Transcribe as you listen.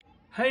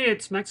Hey,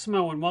 it's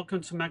Maximo and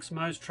welcome to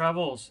Maximo's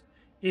Travels.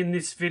 In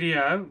this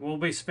video, we'll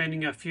be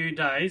spending a few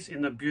days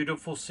in the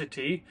beautiful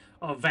city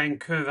of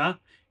Vancouver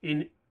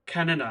in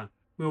Canada.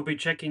 We'll be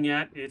checking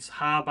out its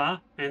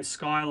harbour and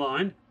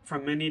skyline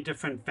from many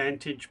different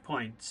vantage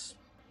points.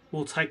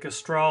 We'll take a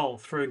stroll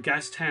through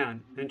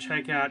Gastown and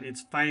check out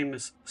its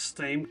famous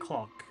steam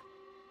clock.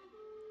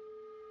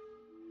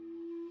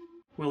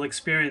 We'll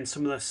experience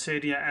some of the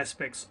seedier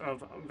aspects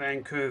of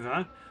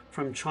Vancouver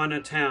from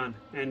Chinatown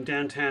and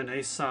downtown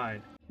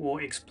Eastside.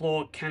 We'll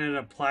explore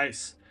Canada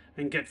Place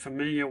and get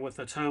familiar with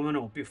the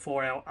terminal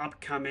before our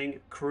upcoming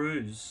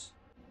cruise.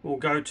 We'll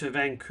go to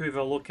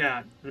Vancouver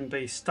Lookout and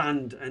be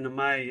stunned and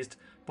amazed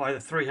by the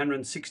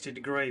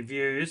 360-degree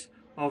views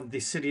of the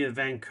city of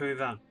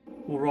Vancouver.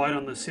 We'll ride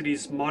on the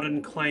city's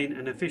modern, clean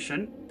and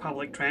efficient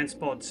public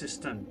transport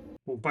system.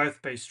 We'll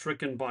both be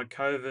stricken by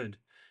COVID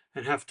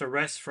and have to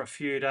rest for a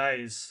few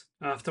days.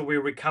 After we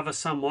recover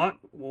somewhat,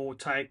 we'll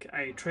take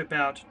a trip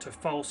out to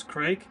False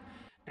Creek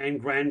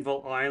and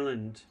Granville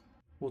Island.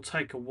 We'll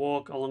take a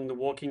walk along the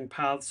walking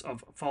paths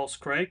of False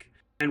Creek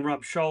and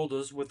rub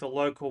shoulders with the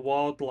local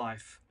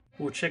wildlife.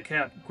 We'll check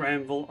out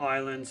Granville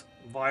Island's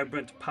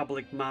vibrant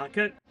public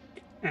market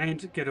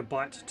and get a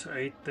bite to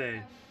eat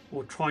there.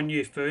 We'll try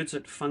new foods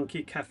at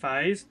funky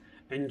cafes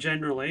and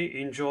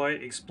generally enjoy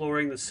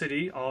exploring the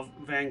city of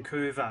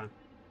Vancouver.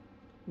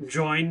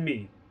 Join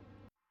me.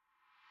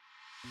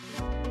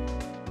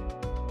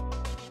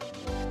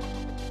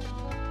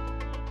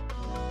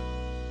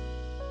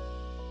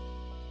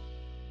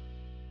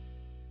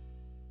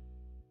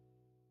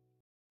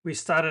 We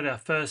started our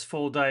first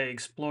full day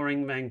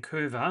exploring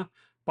Vancouver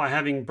by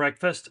having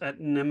breakfast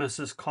at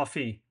Nemesis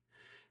Coffee.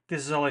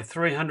 This is only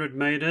 300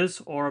 metres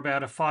or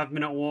about a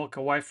 5-minute walk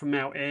away from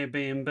our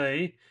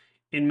Airbnb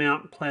in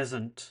Mount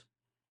Pleasant.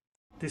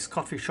 This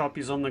coffee shop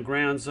is on the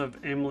grounds of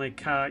Emily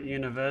Carr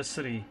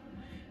University.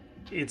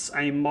 It's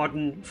a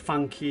modern,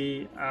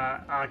 funky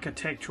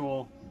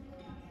architectural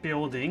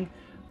building,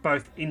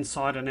 both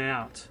inside and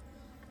out.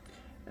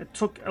 It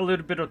took a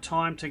little bit of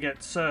time to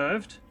get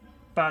served,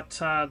 but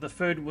the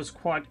food was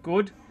quite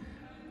good.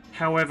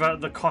 However,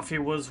 the coffee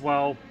was,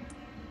 well,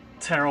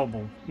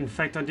 terrible. In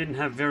fact, I didn't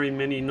have very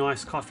many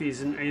nice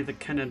coffees in either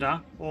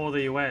Canada or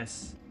the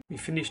US. We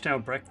finished our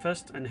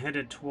breakfast and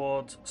headed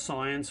towards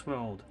Science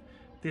World.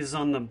 This is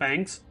on the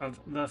banks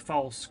of the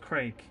False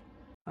Creek,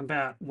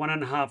 about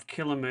 1.5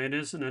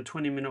 kilometres and a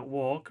 20-minute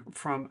walk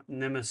from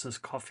Nemesis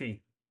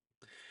Coffee.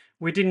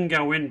 We didn't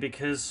go in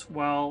because,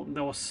 well,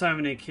 there were so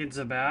many kids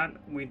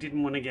about, we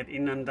didn't want to get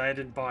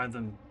inundated by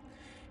them.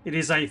 It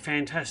is a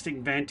fantastic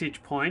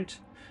vantage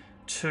point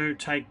to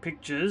take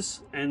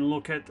pictures and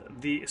look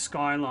at the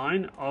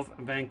skyline of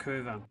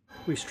Vancouver.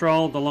 We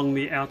strolled along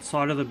the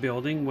outside of the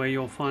building where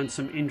you'll find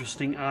some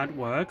interesting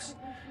artworks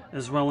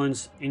as well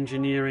as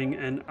engineering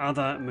and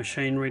other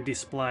machinery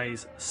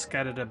displays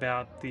scattered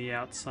about the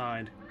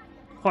outside.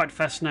 Quite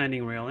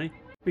fascinating, really.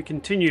 We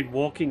continued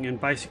walking and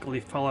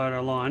basically followed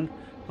a line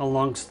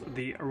alongst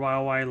the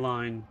railway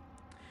line.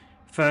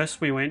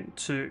 First we went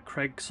to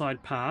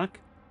Craigside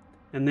Park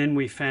and then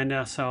we found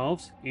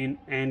ourselves in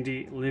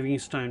Andy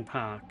Livingstone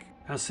Park.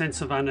 Our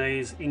sense of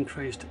unease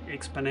increased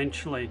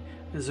exponentially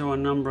as there were a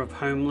number of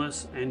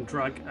homeless and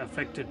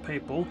drug-affected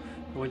people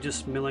who were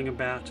just milling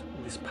about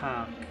this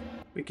park.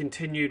 We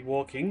continued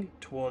walking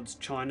towards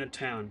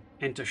Chinatown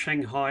and to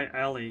Shanghai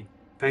Alley.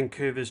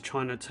 Vancouver's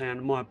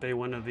Chinatown might be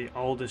one of the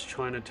oldest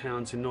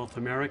Chinatowns in North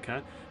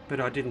America,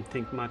 but I didn't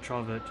think much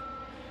of it.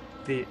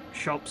 The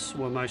shops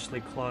were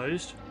mostly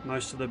closed.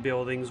 Most of the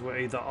buildings were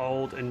either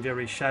old and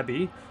very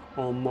shabby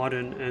or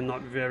modern and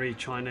not very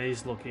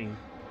Chinese looking.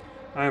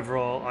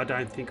 Overall, I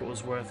don't think it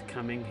was worth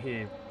coming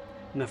here.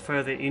 And the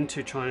further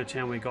into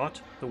Chinatown we got,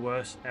 the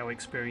worse our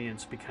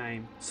experience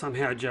became.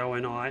 Somehow Joe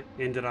and I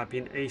ended up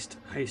in East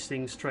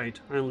Hastings Street,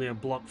 only a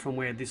block from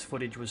where this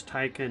footage was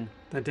taken.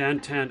 The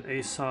downtown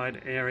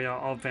Eastside area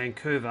of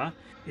Vancouver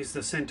is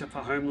the centre for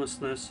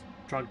homelessness,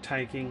 drug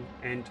taking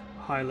and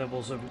high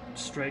levels of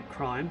street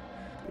crime.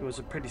 It was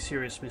a pretty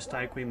serious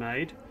mistake we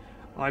made.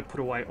 I put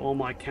away all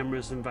my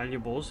cameras and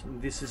valuables.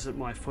 This isn't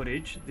my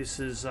footage. This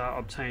is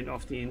obtained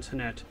off the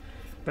internet.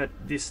 But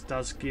this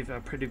does give a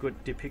pretty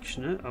good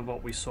depiction of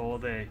what we saw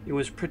there. It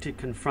was pretty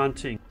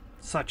confronting.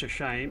 Such a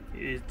shame.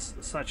 It's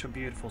such a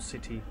beautiful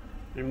city.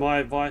 And my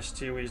advice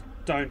to you is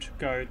don't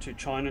go to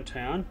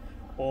Chinatown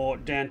or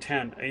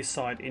downtown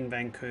Eastside in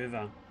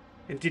Vancouver.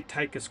 It did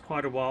take us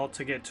quite a while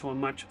to get to a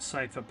much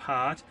safer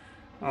part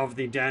of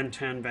the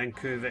downtown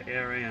Vancouver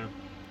area.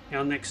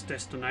 Our next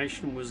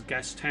destination was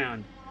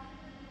Gastown,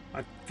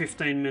 a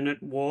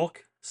 15-minute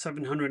walk,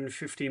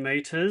 750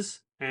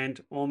 metres,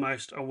 and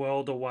almost a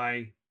world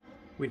away.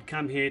 We'd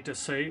come here to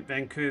see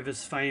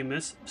Vancouver's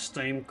famous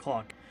steam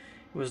clock.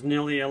 It was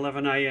nearly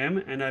 11 a.m.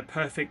 and a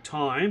perfect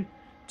time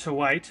to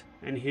wait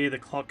and hear the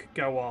clock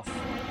go off.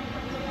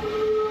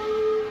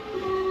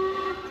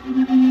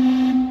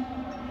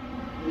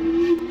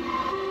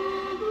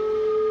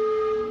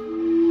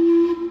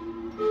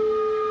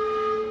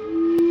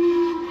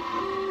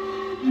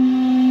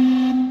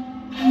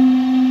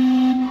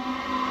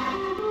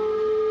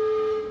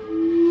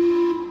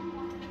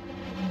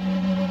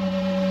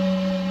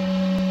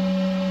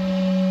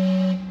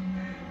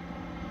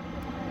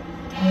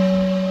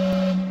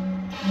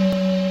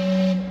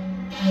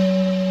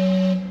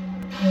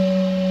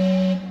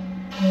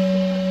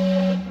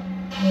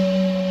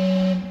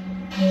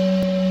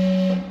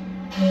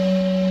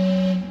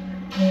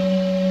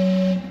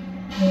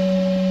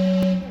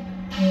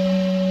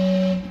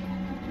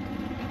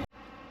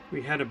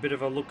 We had a bit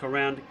of a look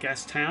around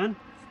Gastown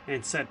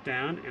and sat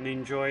down and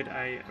enjoyed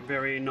a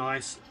very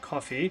nice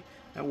coffee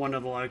at one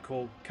of the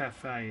local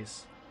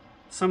cafes.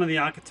 Some of the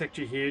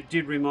architecture here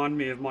did remind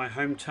me of my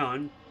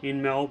hometown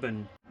in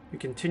Melbourne. We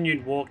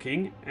continued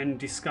walking and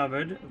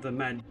discovered the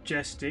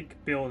majestic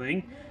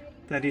building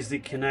that is the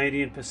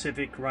Canadian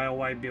Pacific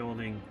Railway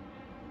building.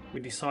 We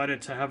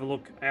decided to have a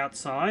look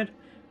outside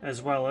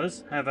as well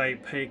as have a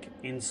peek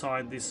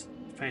inside this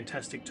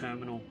fantastic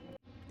terminal.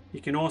 You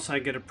can also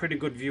get a pretty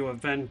good view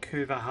of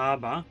Vancouver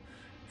Harbour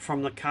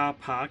from the car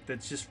park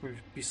that's just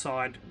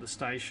beside the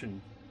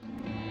station.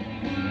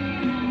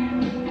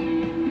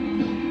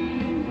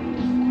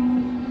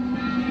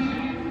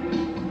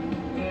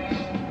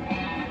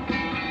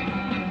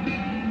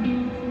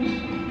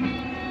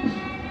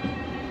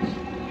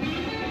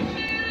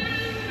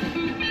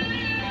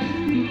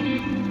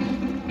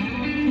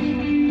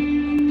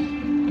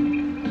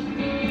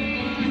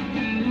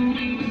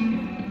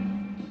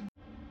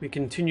 We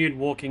continued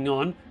walking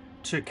on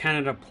to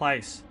Canada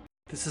Place.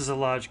 This is a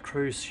large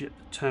cruise ship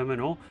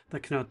terminal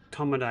that can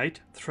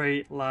accommodate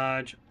 3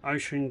 large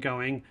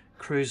ocean-going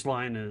cruise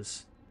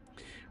liners.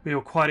 We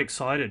were quite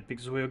excited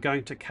because we were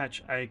going to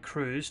catch a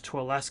cruise to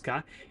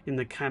Alaska in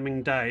the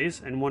coming days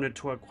and wanted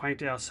to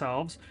acquaint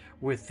ourselves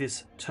with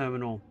this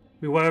terminal.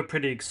 We were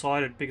pretty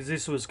excited because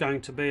this was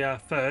going to be our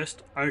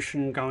first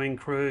ocean-going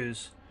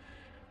cruise.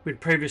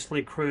 We'd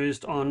previously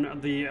cruised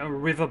on the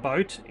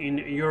riverboat in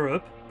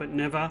Europe, but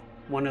never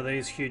one of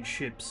these huge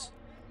ships.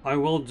 I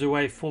will do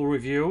a full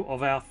review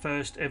of our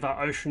first ever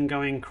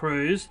ocean-going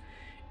cruise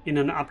in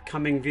an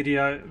upcoming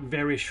video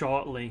very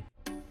shortly.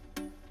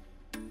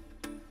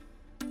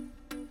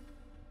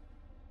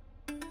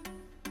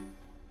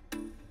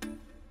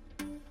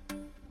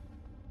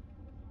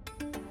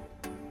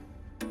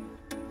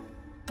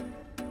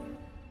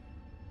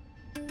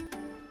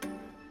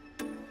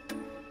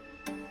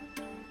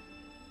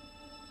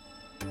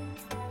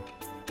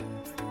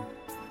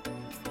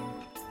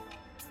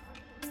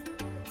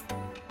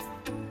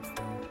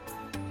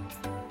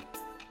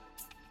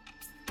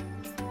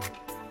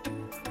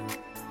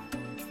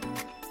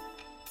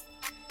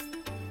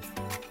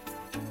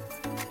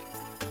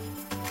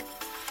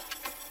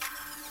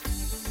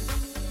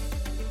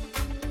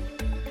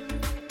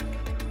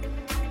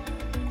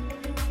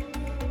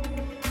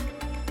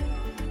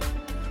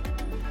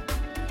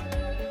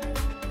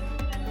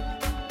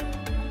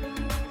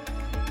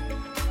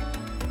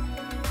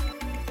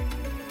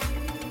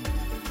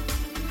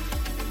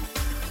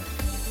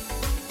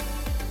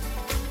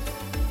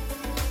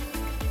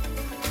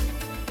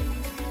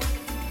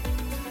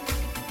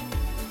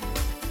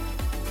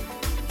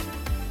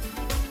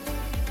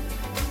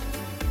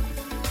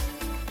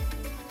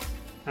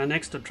 Our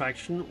next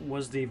attraction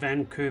was the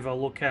Vancouver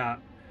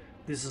Lookout.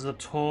 This is a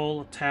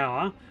tall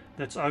tower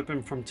that's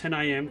open from 10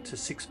 AM to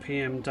 6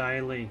 PM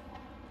daily.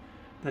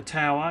 The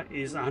tower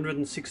is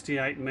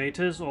 168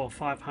 metres or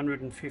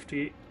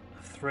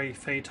 553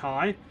 feet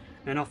high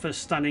and offers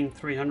stunning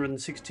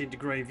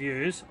 360-degree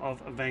views of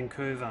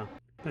Vancouver.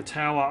 The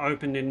tower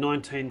opened in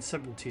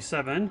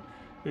 1977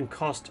 and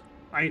cost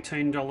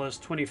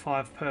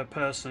 $18.25 per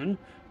person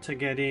to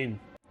get in.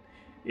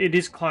 It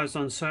is closed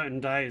on certain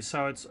days,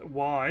 so it's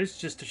wise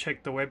just to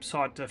check the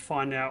website to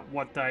find out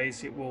what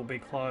days it will be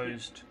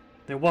closed.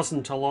 There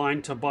wasn't a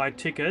line to buy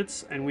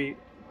tickets, and we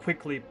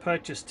quickly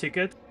purchased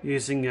tickets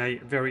using a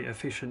very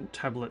efficient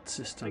tablet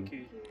system.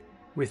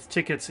 With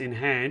tickets in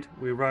hand,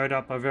 we rode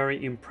up a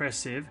very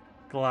impressive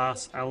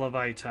glass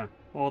elevator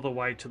all the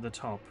way to the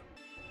top.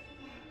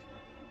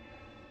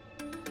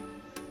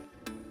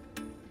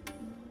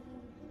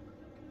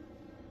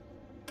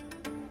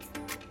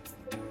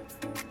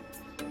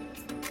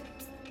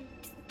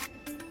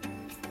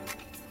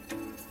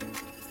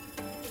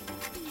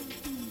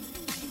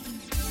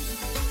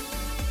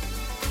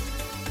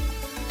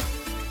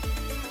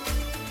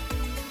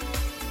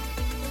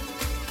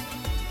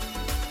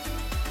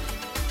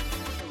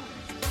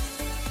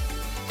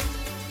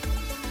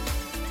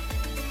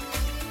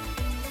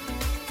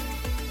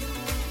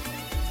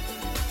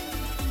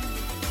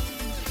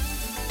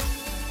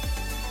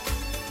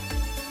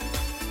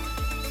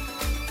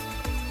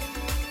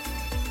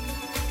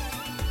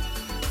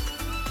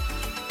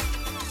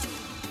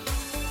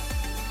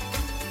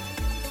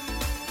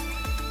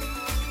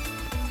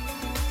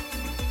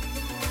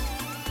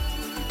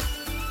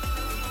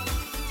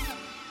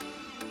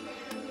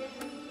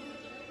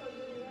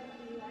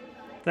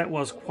 That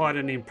was quite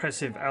an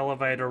impressive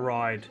elevator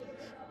ride.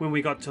 When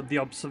we got to the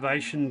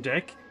observation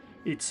deck,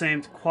 it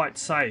seemed quite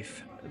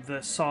safe.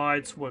 The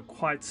sides were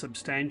quite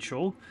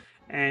substantial,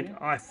 and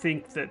I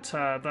think that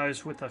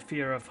those with a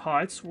fear of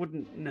heights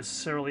wouldn't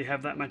necessarily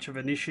have that much of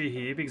an issue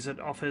here because it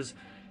offers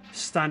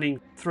stunning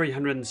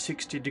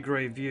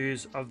 360-degree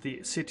views of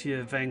the city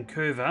of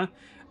Vancouver,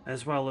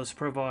 as well as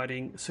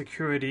providing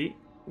security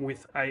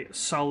with a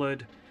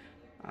solid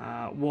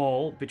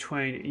wall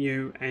between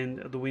you and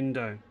the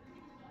window.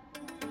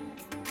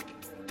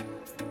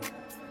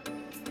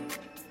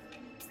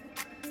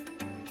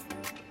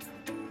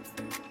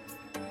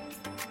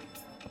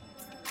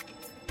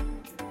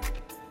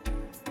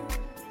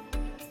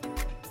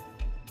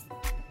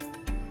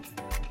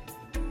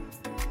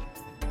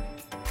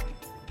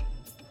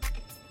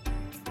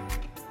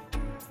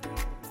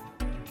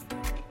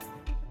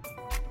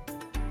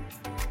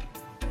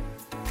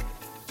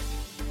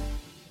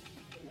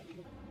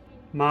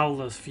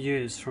 Marvellous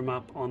views from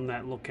up on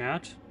that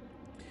lookout.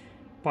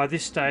 By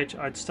this stage,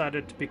 I'd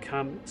started to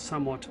become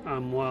somewhat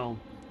unwell.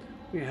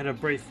 We had a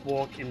brief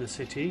walk in the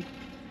city,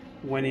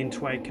 went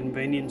into a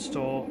convenience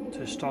store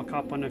to stock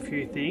up on a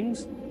few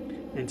things,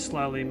 and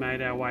slowly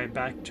made our way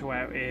back to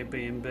our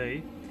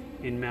Airbnb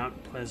in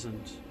Mount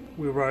Pleasant.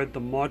 We rode the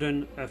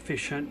modern,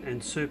 efficient,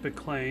 and super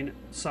clean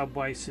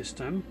subway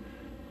system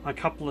a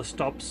couple of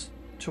stops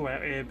to our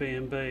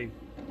Airbnb.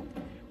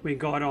 We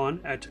got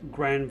on at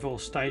Granville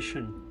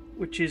Station,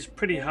 which is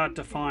pretty hard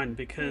to find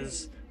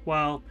because,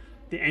 well,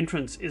 the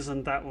entrance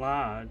isn't that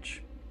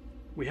large.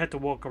 We had to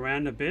walk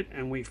around a bit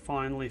and we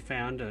finally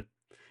found it.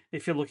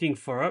 If you're looking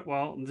for it,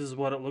 well, this is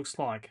what it looks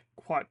like.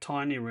 Quite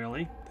tiny,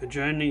 really. The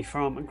journey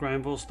from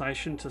Granville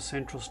Station to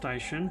Central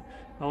Station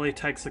only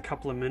takes a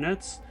couple of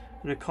minutes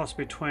and it costs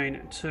between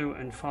 $2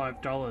 and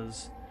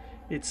 $5.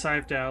 It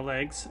saved our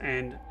legs,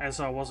 and as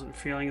I wasn't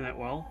feeling that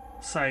well,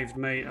 saved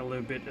me a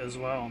little bit as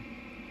well.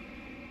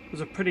 It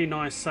was a pretty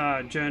nice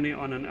journey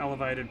on an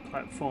elevated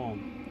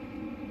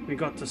platform. We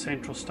got to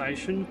Central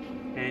Station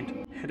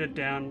and headed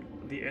down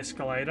the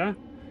escalator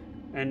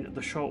and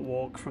the short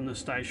walk from the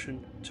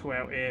station to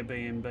our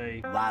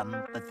Airbnb.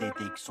 One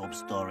pathetic sob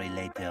story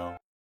later.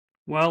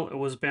 Well, it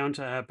was bound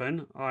to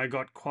happen. I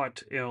got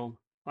quite ill.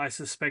 I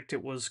suspect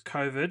it was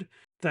COVID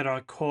that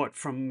I caught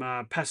from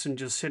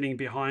passengers sitting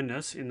behind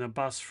us in the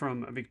bus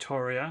from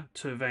Victoria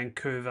to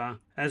Vancouver.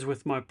 As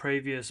with my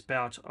previous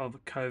bout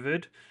of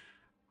COVID,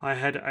 I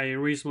had a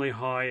reasonably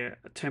high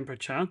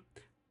temperature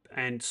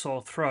and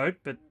sore throat,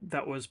 but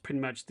that was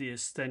pretty much the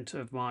extent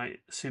of my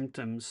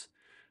symptoms.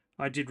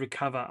 I did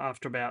recover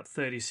after about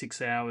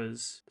 36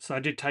 hours, so I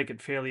did take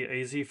it fairly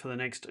easy for the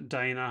next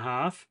day and a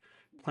half.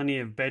 Plenty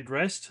of bed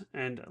rest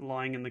and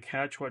lying in the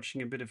couch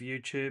watching a bit of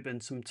YouTube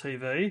and some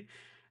TV,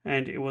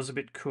 and it was a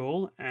bit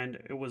cool, and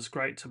it was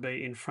great to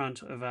be in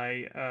front of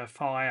a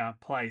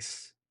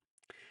fireplace.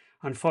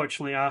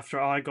 Unfortunately,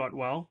 after I got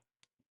well,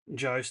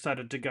 Joe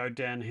started to go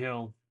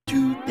downhill.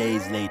 2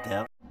 days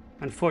later.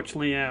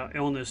 Unfortunately, our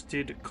illness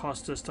did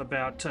cost us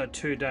about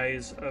 2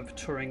 days of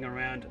touring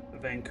around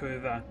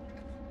Vancouver.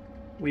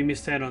 We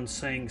missed out on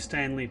seeing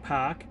Stanley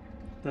Park,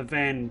 the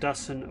Van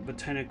Dusen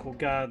Botanical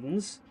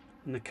Gardens,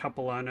 and the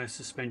Capilano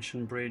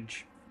Suspension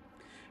Bridge.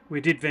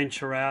 We did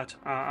venture out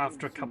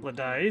after a couple of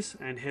days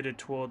and headed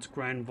towards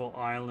Granville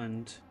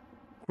Island.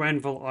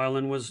 Granville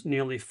Island was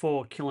nearly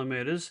 4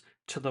 kilometres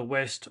to the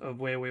west of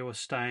where we were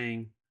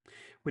staying.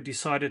 We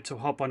decided to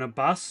hop on a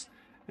bus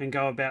and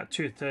go about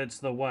 2/3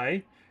 of the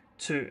way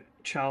to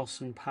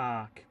Charleston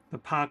Park. The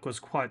park was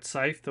quite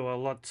safe. There were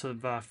lots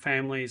of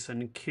families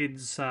and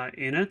kids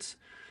in it,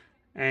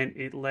 and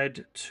it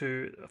led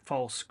to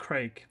False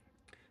Creek.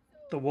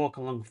 The walk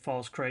along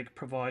False Creek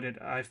provided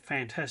a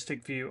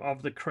fantastic view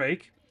of the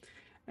creek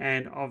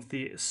and of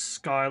the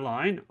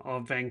skyline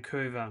of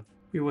Vancouver.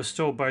 We were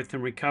still both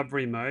in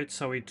recovery mode,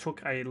 so we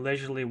took a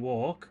leisurely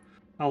walk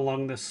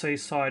along the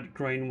Seaside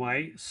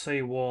Greenway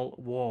Seawall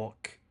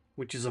Walk,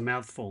 which is a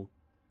mouthful.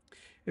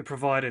 It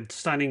provided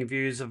stunning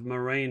views of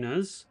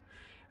marinas,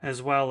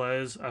 as well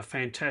as a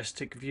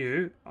fantastic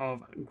view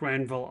of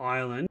Granville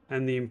Island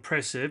and the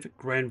impressive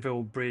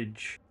Granville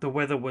Bridge. The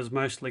weather was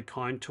mostly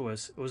kind to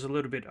us. It was a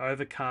little bit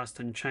overcast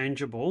and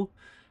changeable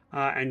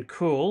and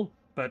cool,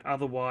 but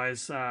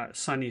otherwise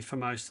sunny for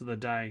most of the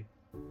day.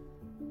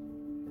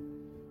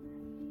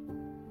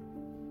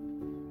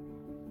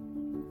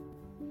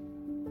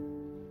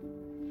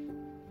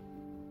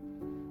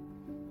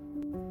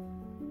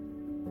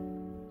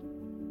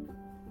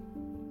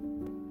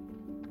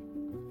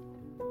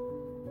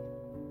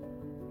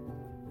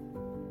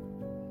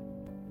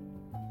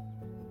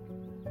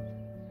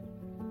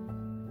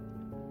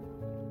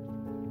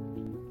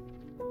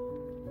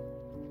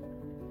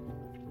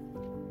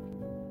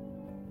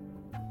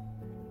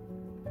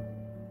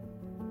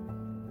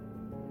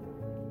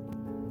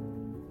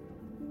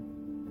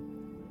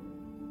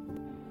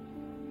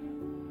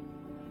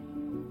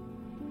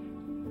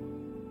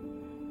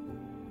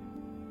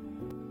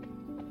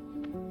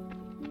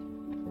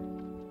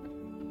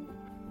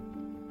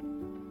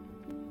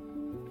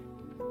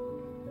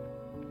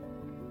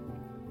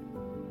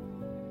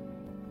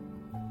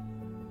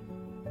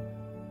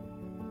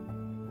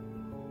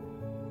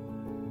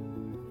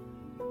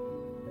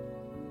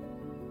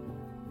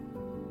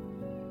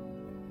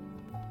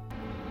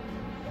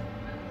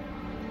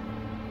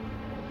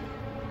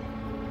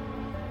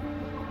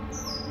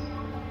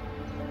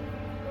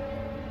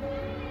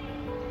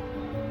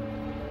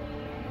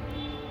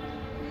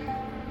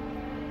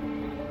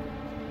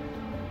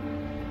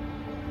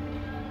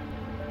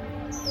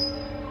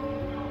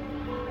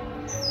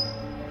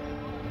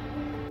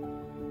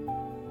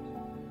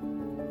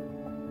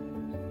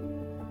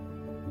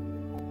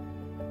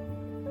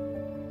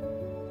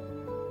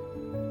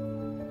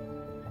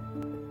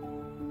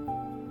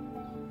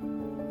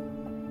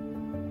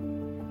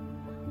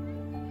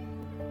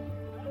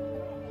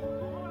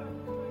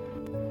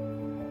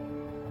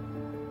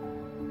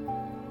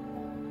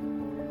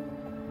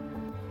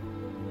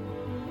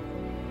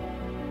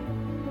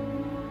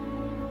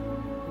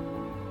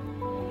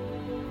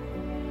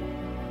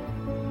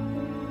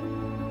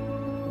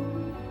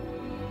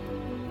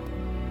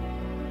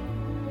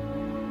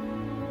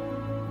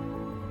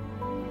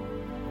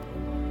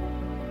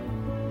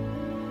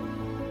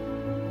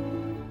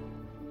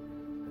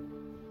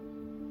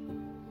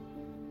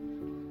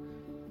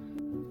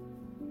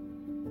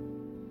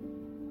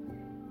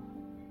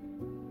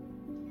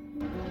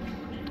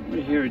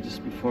 here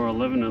just before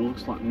 11 and it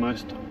looks like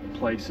most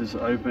places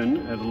open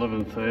at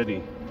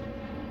 11:30.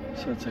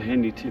 So it's a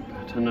handy tip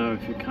to know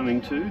if you're coming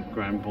to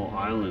Granville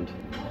Island.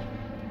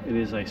 It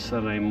is a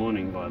Saturday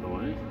morning, by the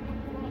way.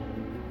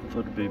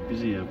 Thought it'd be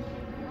busier.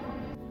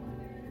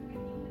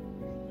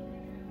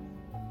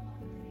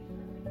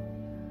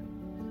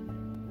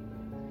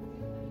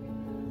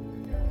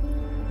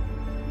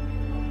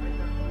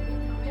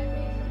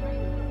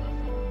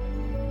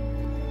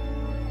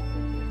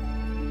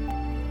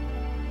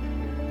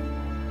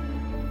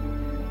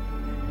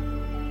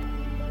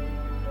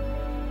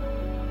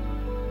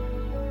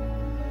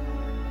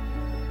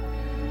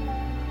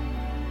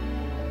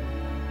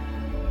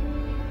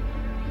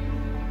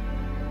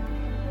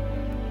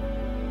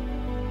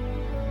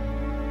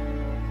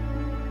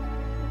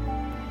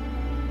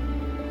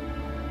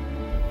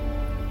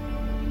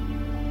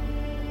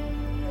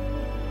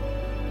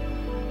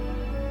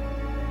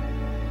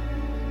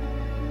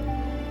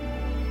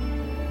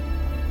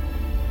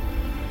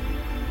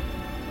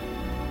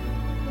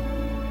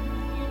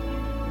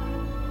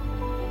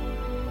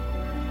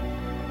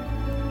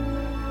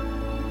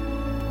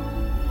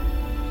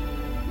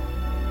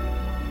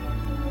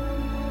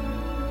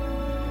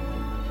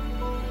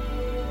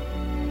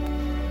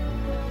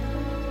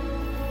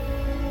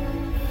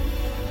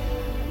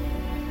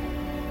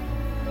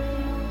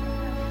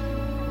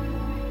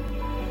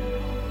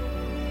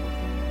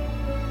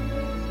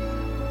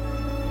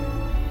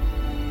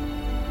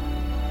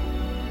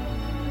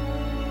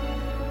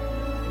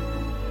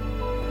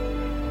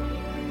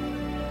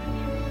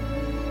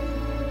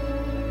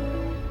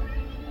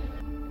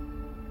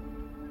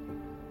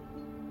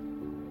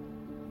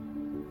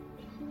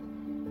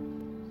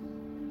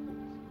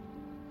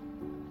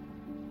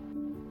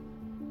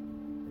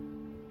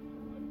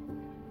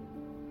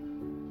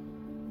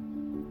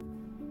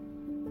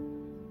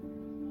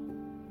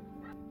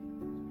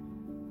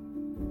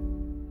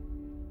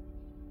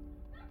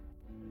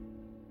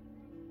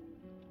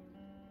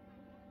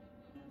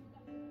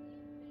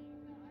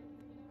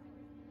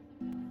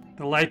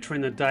 The later in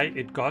the day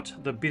it got,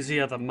 the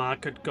busier the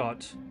market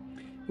got.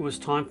 It was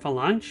time for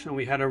lunch and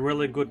we had a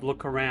really good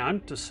look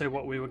around to see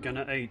what we were going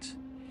to eat.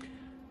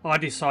 I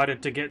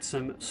decided to get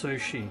some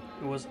sushi.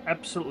 It was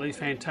absolutely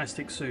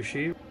fantastic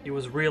sushi. It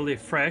was really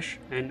fresh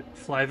and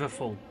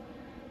flavourful.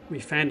 We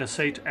found a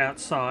seat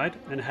outside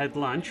and had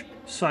lunch,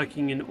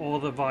 soaking in all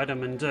the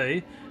vitamin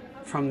D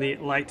from the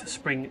late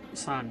spring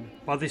sun.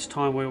 By this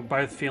time we were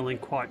both feeling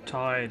quite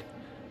tired.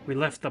 We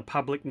left the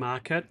public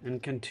market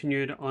and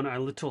continued on a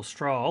little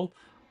stroll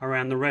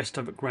around the rest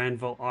of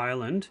Granville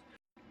Island.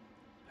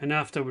 And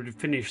after we'd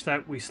finished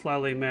that, we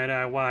slowly made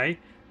our way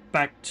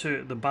back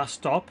to the bus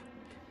stop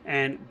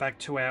and back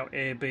to our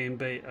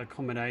Airbnb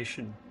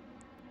accommodation.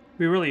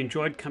 We really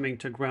enjoyed coming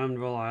to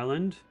Granville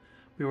Island.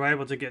 We were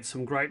able to get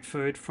some great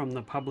food from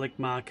the public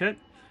market,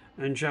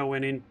 and Jo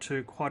went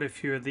into quite a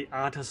few of the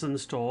artisan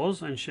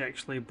stores and she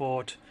actually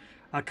bought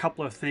a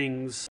couple of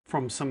things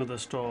from some of the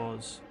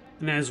stores.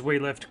 And as we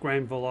left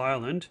Granville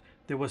Island,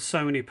 there were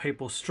so many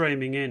people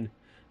streaming in.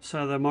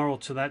 So the moral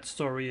to that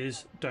story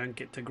is don't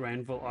get to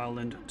Granville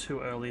Island too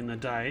early in the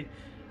day.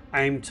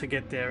 Aim to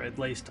get there at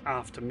least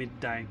after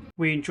midday.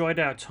 We enjoyed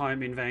our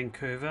time in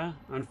Vancouver.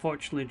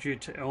 Unfortunately, due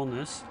to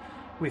illness,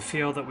 we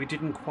feel that we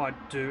didn't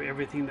quite do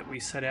everything that we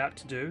set out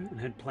to do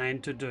and had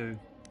planned to do.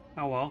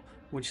 Oh well,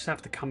 we'll just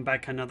have to come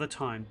back another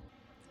time.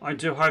 I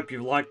do hope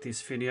you liked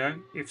this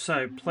video. If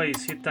so,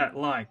 please hit that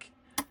like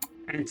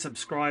and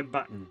subscribe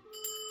button.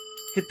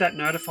 Hit that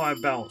notify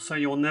bell so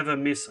you'll never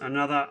miss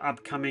another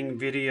upcoming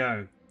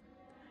video.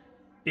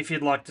 If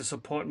you'd like to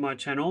support my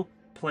channel,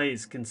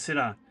 please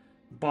consider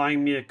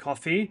buying me a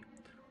coffee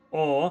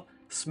or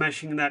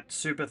smashing that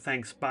super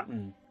thanks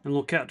button. And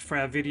look out for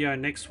our video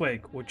next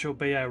week, which will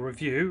be a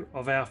review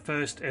of our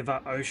first ever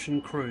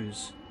ocean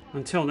cruise.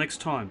 Until next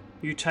time,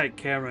 you take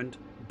care and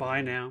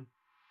bye now.